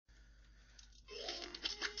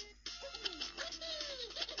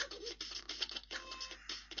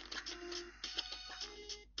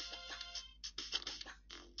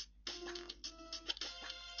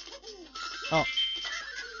Oh.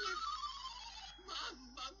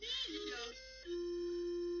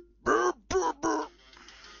 Brr, brr, brr.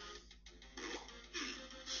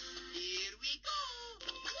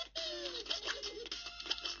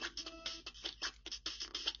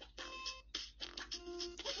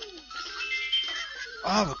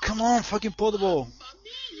 Ah, but come on, fucking potable.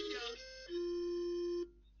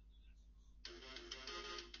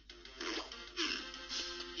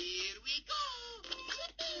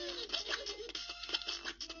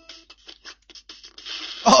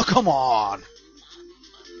 Oh, come on.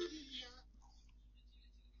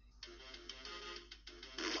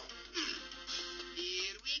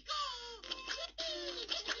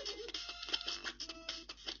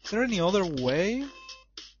 Is there any other way?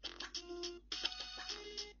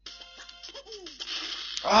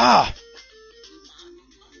 Ah!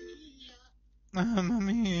 Mamma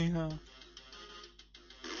mia.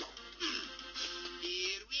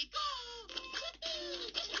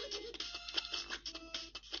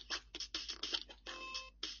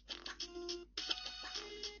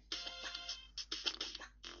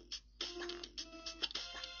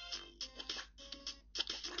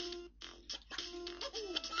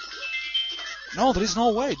 No, there is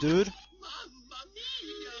no way, dude.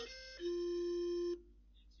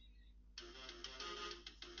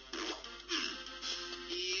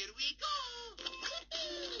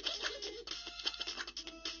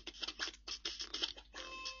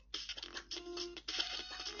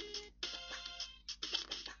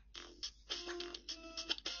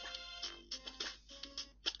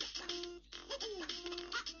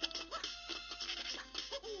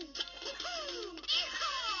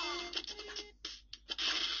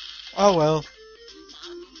 Oh well.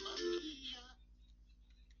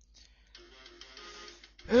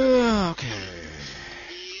 Okay.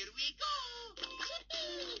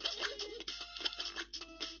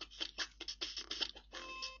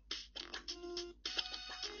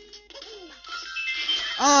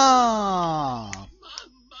 Ah!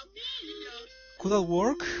 Could that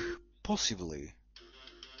work? Possibly.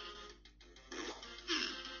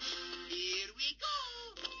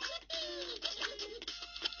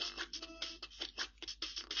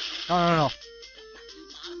 No.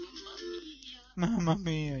 Mamma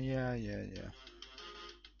mia, yeah.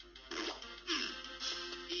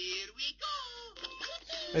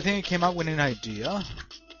 I think I came up with an idea.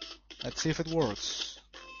 Let's see if it works.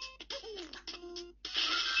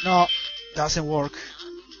 No, doesn't work.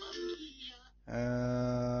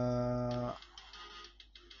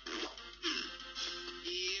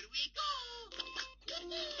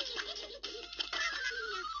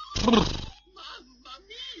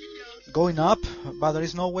 Going up, but there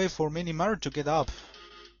is no way for Mini Mario to get up.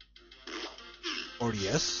 Or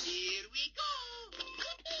yes?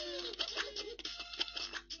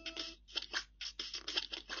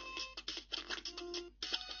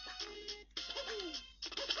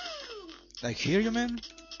 Like here, you mean?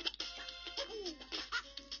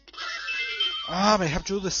 Ah, but I have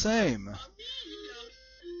to do the same.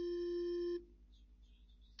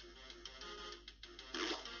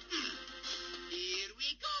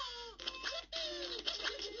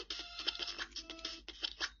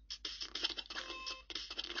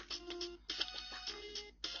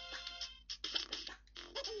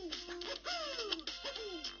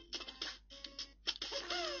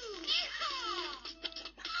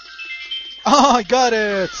 Oh, I got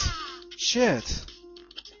it! Shit.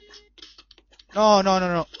 No.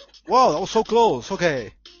 Wow, that was so close.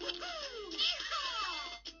 Okay.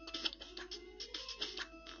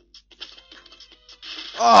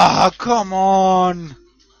 Ah, come on.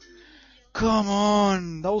 Come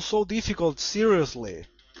on. That was so difficult, seriously.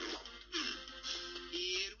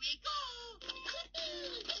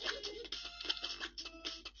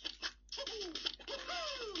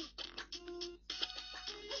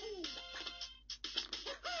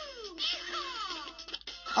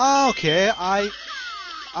 Okay, I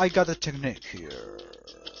got a technique here.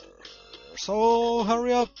 So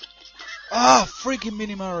hurry up. Ah, freaking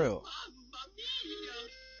Mini Mario.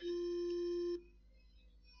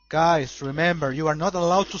 Guys, remember, you are not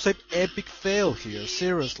allowed to say epic fail here,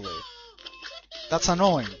 seriously. That's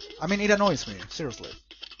annoying. I mean, it annoys me, seriously.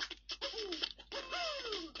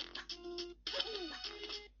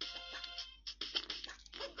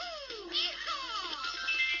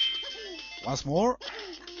 Once more.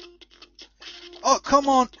 Oh, come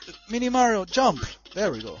on, Mini Mario, jump.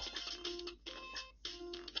 There we go.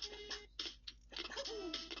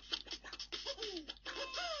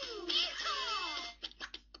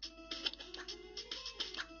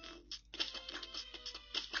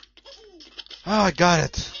 Ah, I got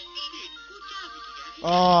it.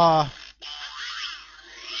 Ah.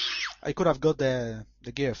 I could have got the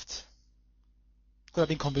gift. Could have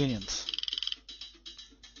been convenient.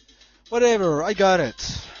 Whatever, I got it.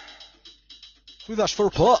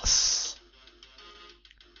 3-4 plus.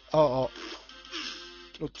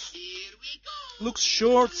 Looks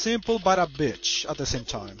short, simple, but a bitch at the same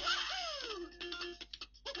time.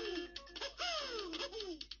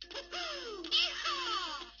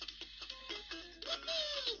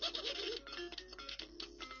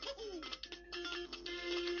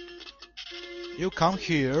 You come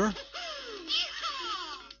here.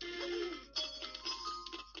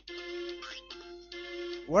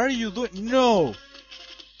 What are you doing? No!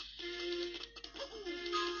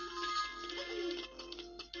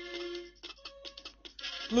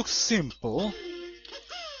 Looks simple.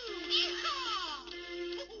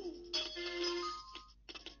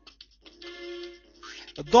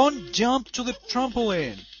 Don't jump to the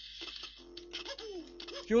trampoline!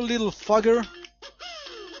 You little fugger!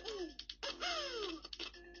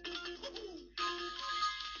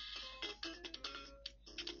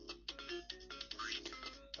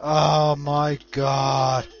 Oh my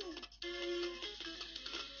god!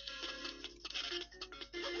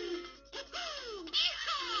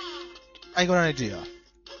 I got an idea.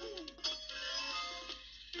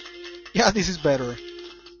 Yeah, this is better.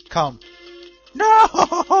 Come.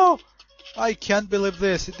 No! I can't believe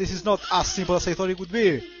this. This is not as simple as I thought it would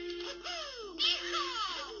be.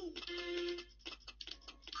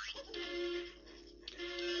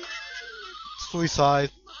 Suicide.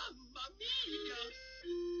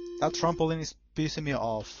 That trampoline is pissing me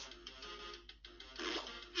off.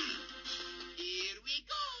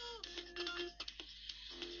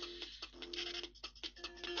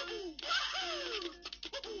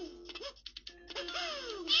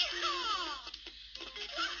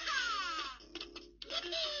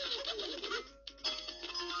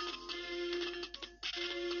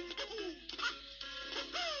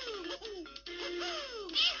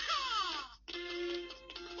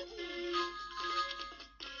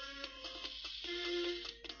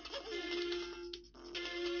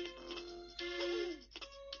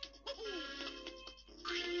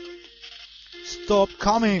 Stop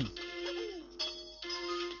coming!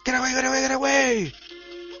 Get away, get away, get away!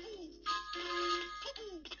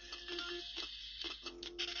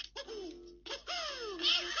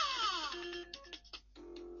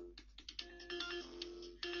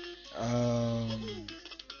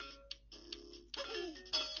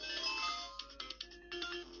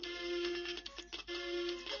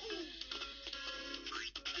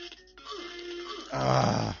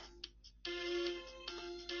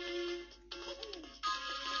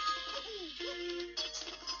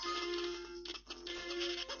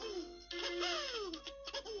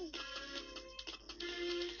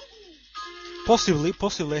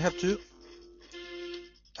 Possibly I have to...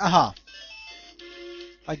 Aha!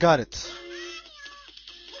 I got it.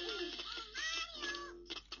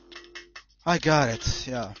 I got it,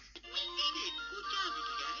 yeah.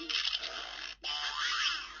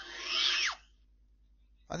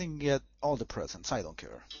 I didn't get all the presents, I don't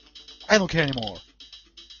care. I don't care anymore.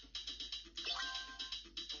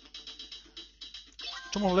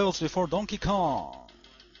 2 more levels before Donkey Kong.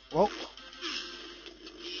 Well...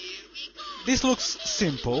 This looks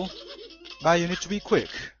simple, but you need to be quick.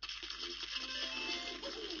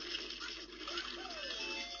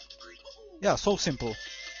 Yeah, so simple.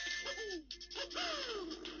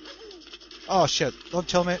 Oh shit, don't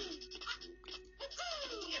tell me.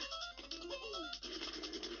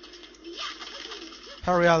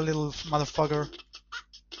 Hurry up, little motherfucker.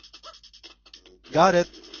 Got it.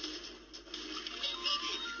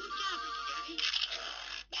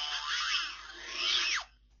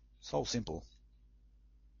 So simple.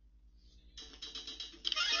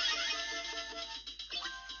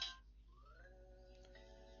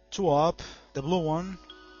 Two up, the blue one.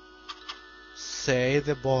 Save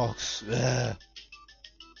the box. Ugh.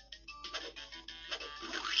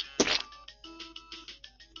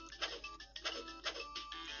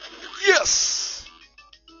 Yes!